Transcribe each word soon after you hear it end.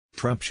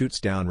Trump shoots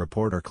down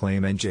reporter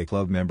claim NJ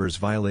Club members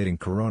violating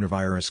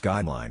coronavirus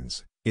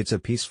guidelines. It's a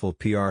peaceful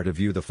PR. To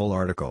view the full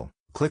article,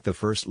 click the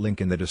first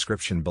link in the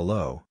description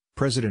below.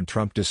 President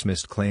Trump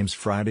dismissed claims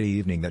Friday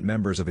evening that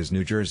members of his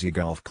New Jersey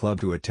golf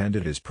club who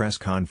attended his press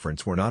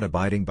conference were not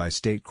abiding by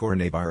state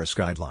coronavirus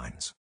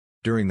guidelines.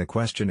 During the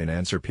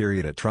question-and-answer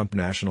period at Trump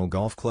National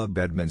Golf Club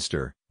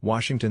Bedminster,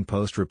 Washington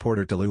Post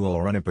reporter Tolu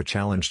Olorunnipa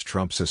challenged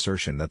Trump's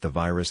assertion that the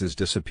virus is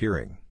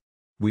disappearing.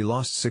 "We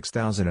lost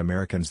 6,000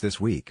 Americans this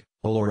week,"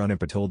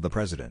 Olorunnipa told the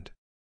president.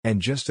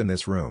 "And just in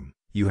this room,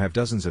 you have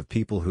dozens of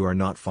people who are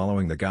not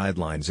following the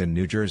guidelines in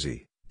New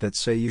Jersey, that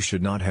say you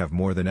should not have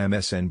more than."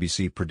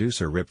 MSNBC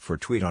producer Rip for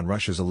tweet on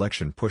Russia's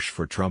election push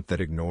for Trump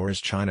that ignores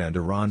China and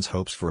Iran's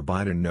hopes for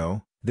Biden.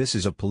 "No, this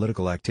is a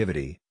political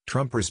activity,"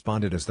 Trump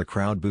responded as the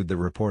crowd booed the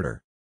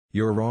reporter.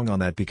 "You're wrong on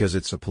that because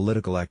it's a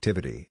political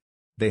activity.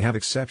 They have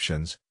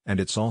exceptions, and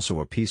it's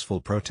also a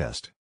peaceful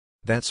protest."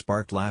 That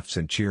sparked laughs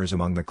and cheers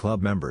among the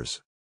club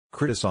members.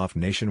 Critics of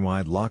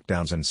nationwide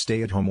lockdowns and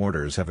stay-at-home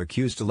orders have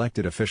accused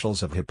elected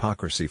officials of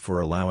hypocrisy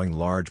for allowing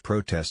large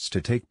protests to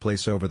take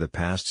place over the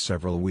past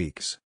several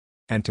weeks.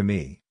 "And to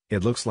me,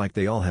 it looks like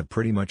they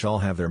pretty much all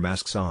have their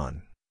masks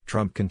on,"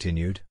 Trump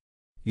continued.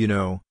 "You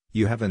know,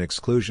 you have an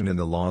exclusion in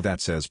the law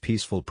that says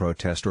peaceful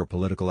protest or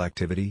political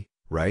activity,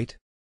 right?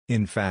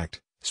 In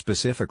fact,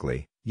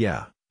 specifically,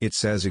 yeah, it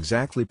says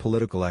exactly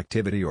political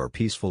activity or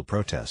peaceful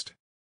protest.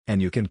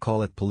 And you can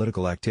call it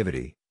political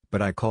activity,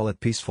 but I call it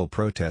peaceful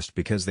protest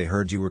because they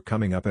heard you were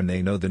coming up and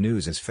they know the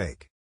news is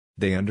fake.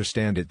 They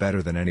understand it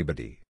better than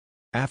anybody."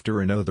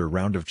 After another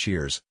round of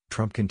cheers,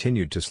 Trump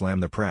continued to slam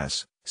the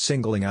press,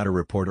 singling out a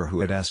reporter who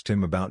had asked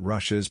him about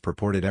Russia's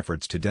purported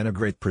efforts to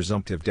denigrate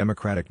presumptive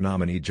Democratic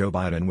nominee Joe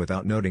Biden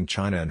without noting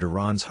China and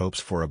Iran's hopes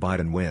for a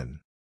Biden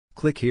win.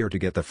 Click here to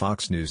get the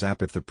Fox News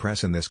app. If the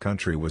press in this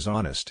country was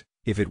honest,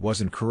 if it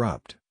wasn't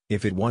corrupt,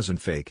 if it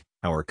wasn't fake,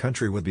 our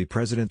country would be.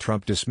 President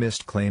Trump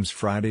dismissed claims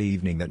Friday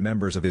evening that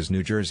members of his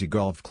New Jersey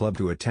golf club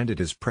who attended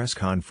his press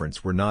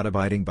conference were not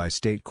abiding by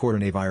state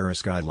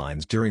coronavirus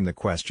guidelines during the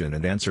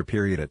question-and-answer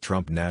period at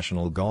Trump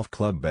National Golf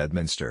Club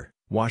Bedminster.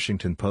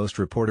 Washington Post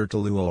reporter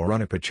Tolu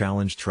Olorunnipa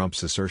challenged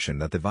Trump's assertion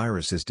that the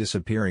virus is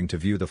disappearing. To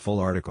view the full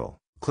article,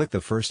 click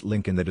the first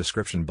link in the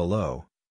description below.